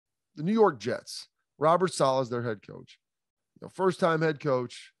the New York Jets, Robert Saleh is their head coach. First-time head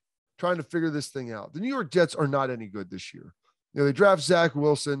coach, trying to figure this thing out. The New York Jets are not any good this year. They draft Zach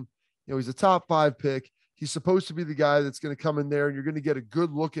Wilson. He's a top 5 pick. He's supposed to be the guy that's going to come in there, and you're going to get a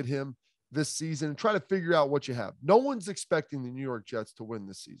good look at him this season and try to figure out what you have. No one's expecting the New York Jets to win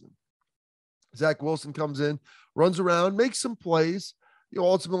this season. Zach Wilson comes in, runs around, makes some plays,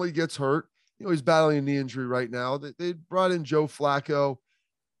 ultimately gets hurt. He's battling a knee injury right now. They brought in Joe Flacco,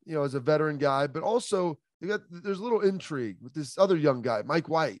 as a veteran guy, but also there's a little intrigue with this other young guy, Mike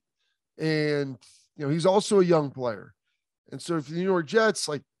White. And, he's also a young player. And so if the New York Jets,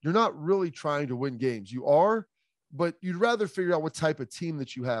 you're not really trying to win games. You are, but you'd rather figure out what type of team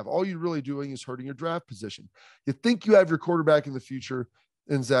that you have. All you're really doing is hurting your draft position. You think you have your quarterback in the future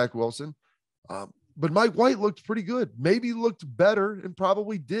in Zach Wilson. But Mike White looked pretty good. Maybe looked better and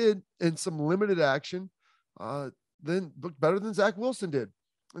probably did in some limited action, then looked better than Zach Wilson did.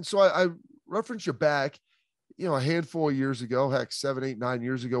 And so I reference you back, a handful of years ago, heck, 7, 8, 9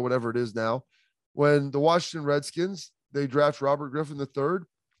 years ago, whatever it is now, when the Washington Redskins, they draft Robert Griffin III,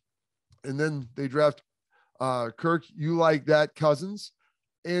 and then they draft Kirk, you like that, Cousins.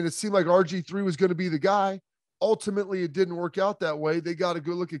 And it seemed like RG3 was going to be the guy. Ultimately, it didn't work out that way. They got a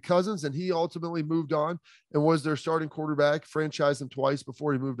good look at Cousins, and he ultimately moved on and was their starting quarterback, franchised him twice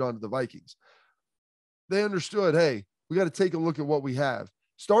before he moved on to the Vikings. They understood, hey, we got to take a look at what we have.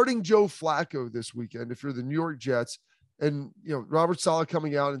 Starting Joe Flacco this weekend, if you're the New York Jets, and Robert Saleh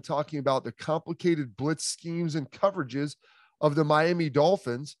coming out and talking about the complicated blitz schemes and coverages of the Miami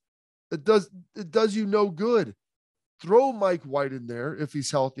Dolphins, it does you no good. Throw Mike White in there if he's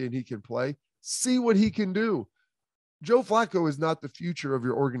healthy and he can play. See what he can do. Joe Flacco is not the future of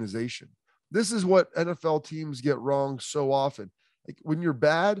your organization. This is what NFL teams get wrong so often. When you're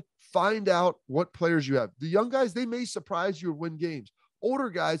bad, find out what players you have. The young guys, they may surprise you or win games. Older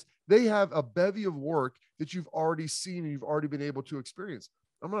guys, they have a bevy of work that you've already seen and you've already been able to experience.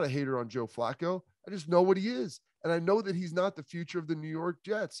 I'm not a hater on Joe Flacco. I just know what he is. And I know that he's not the future of the New York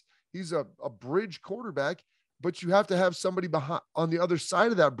Jets. He's a bridge quarterback, but you have to have somebody behind on the other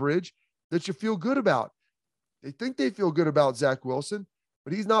side of that bridge that you feel good about. They think they feel good about Zach Wilson,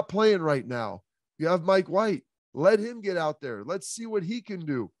 but he's not playing right now. You have Mike White. Let him get out there. Let's see what he can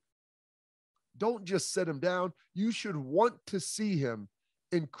do. Don't just set him down. You should want to see him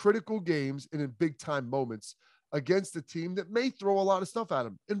in critical games and in big time moments against a team that may throw a lot of stuff at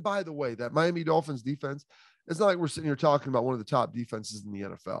him. And by the way, that Miami Dolphins defense, it's not like we're sitting here talking about one of the top defenses in the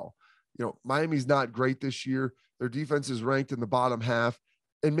NFL. Miami's not great this year. Their defense is ranked in the bottom half.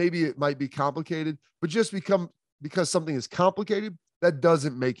 And maybe it might be complicated, but just because something is complicated, that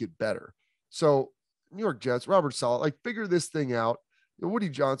doesn't make it better. So New York Jets, Robert Saleh, figure this thing out. Woody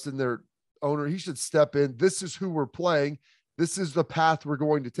Johnson, their owner, he should step in. This is who we're playing. This is the path we're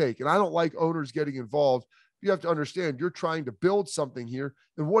going to take. And I don't like owners getting involved. You have to understand you're trying to build something here.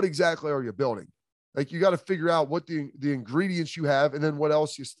 And what exactly are you building? You got to figure out what the ingredients you have and then what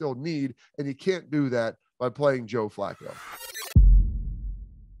else you still need. And you can't do that by playing Joe Flacco.